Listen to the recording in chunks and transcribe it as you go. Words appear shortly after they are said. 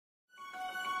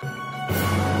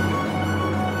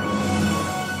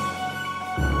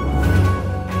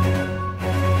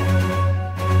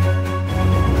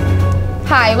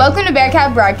Hi, welcome to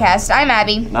Bearcat Broadcast. I'm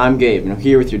Abby. And I'm Gabe, and I'm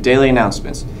here with your daily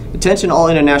announcements. Attention all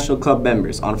International Club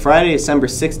members. On Friday, December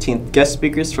 16th, guest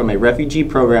speakers from a refugee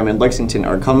program in Lexington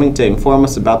are coming to inform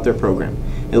us about their program.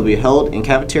 It will be held in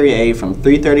Cafeteria A from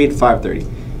 3:30 to 5:30,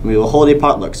 and we will hold a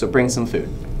potluck, so bring some food.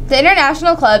 The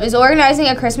International Club is organizing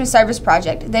a Christmas service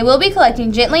project. They will be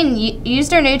collecting gently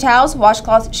used or new towels,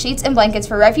 washcloths, sheets, and blankets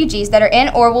for refugees that are in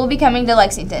or will be coming to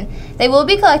Lexington. They will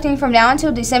be collecting from now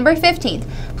until December 15th.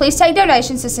 Please take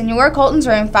donations to Senora Colton's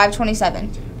room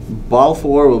 527. Ball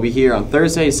 4 will be here on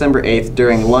Thursday, December 8th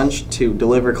during lunch to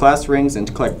deliver class rings and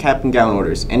to collect cap and gown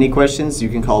orders. Any questions, you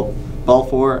can call Ball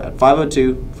 4 at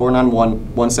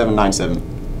 502-491-1797.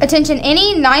 Attention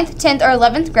any 9th, 10th, or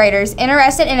 11th graders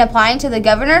interested in applying to the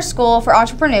Governor's School for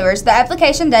Entrepreneurs. The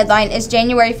application deadline is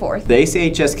January 4th. The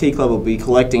ACHS Key Club will be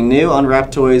collecting new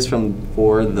unwrapped toys for the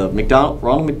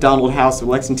Ronald McDonald House of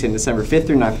Lexington December 5th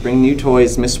through 9th. Bring new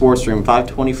toys, Miss Swartz room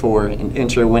 524, and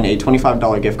enter to win a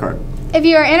 $25 gift card. If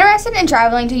you are interested in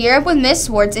traveling to Europe with Miss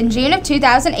Swartz in June of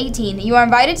 2018, you are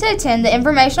invited to attend the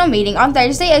informational meeting on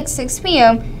Thursday at 6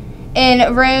 p.m.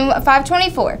 in room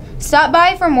 524. Stop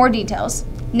by for more details.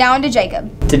 Now on to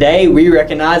Jacob. Today we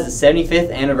recognize the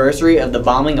 75th anniversary of the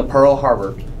bombing of Pearl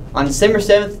Harbor. On December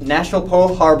 7th, National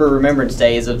Pearl Harbor Remembrance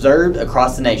Day is observed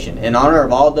across the nation in honor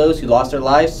of all those who lost their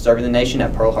lives serving the nation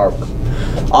at Pearl Harbor.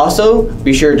 Also,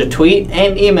 be sure to tweet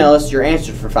and email us your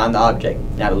answers for Find the Object.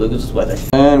 Now to Lucas's weather.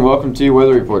 And welcome to your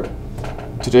weather report.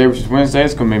 Today, which is Wednesday,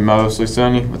 it's going to be mostly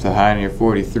sunny with a high near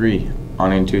 43.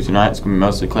 On into tonight, it's going to be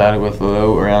mostly cloudy with a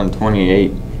low around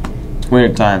 28. It's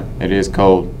winter time. It is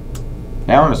cold.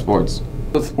 Now on to sports.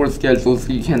 The sports schedules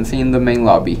you can see in the main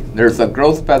lobby. There's a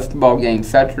girls basketball game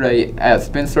Saturday at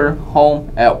Spencer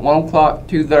home at 1 o'clock,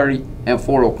 2:30, and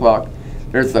 4 o'clock.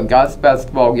 There's a guys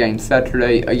basketball game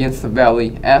Saturday against the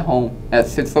Valley at home at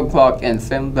 6 o'clock and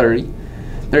 7:30.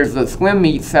 There's a swim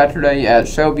meet Saturday at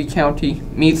Shelby County.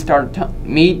 Meet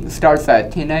starts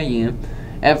at 10 a.m.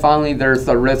 And finally, there's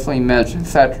a wrestling match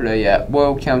Saturday at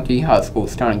Boyle County High School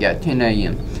starting at 10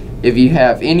 a.m. If you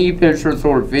have any pictures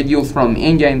or videos from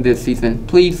in-game this season,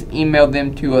 please email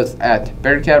them to us at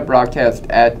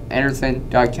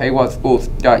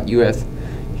bearcatbroadcast@anderson.kyschools.us.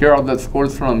 Here are the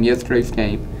scores from yesterday's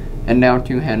game. And now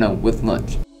to Hannah with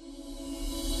lunch.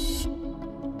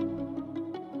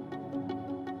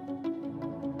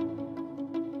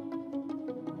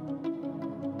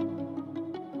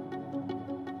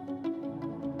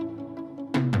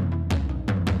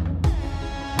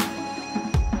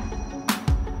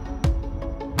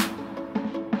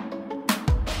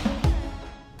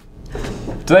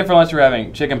 Today for lunch we're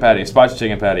having chicken patty, spicy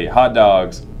chicken patty, hot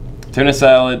dogs, tuna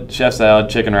salad, chef salad,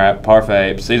 chicken wrap,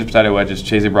 parfait, seasoned potato wedges,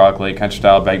 cheesy broccoli, country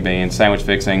style baked beans, sandwich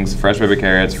fixings, fresh baby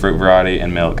carrots, fruit variety,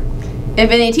 and milk.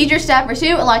 If any teacher, staff, or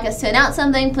student would like us to announce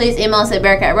something, please email us at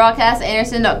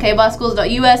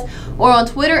bearcatbroadcast@anderson.kyschools.us or on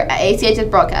Twitter at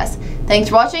ACHSBroadcast. Thanks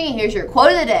for watching, and here's your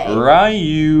quote of the day.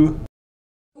 Ryu.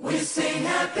 We sing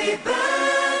happy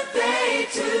birthday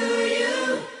to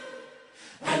you,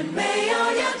 and may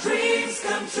all your dreams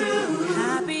come true.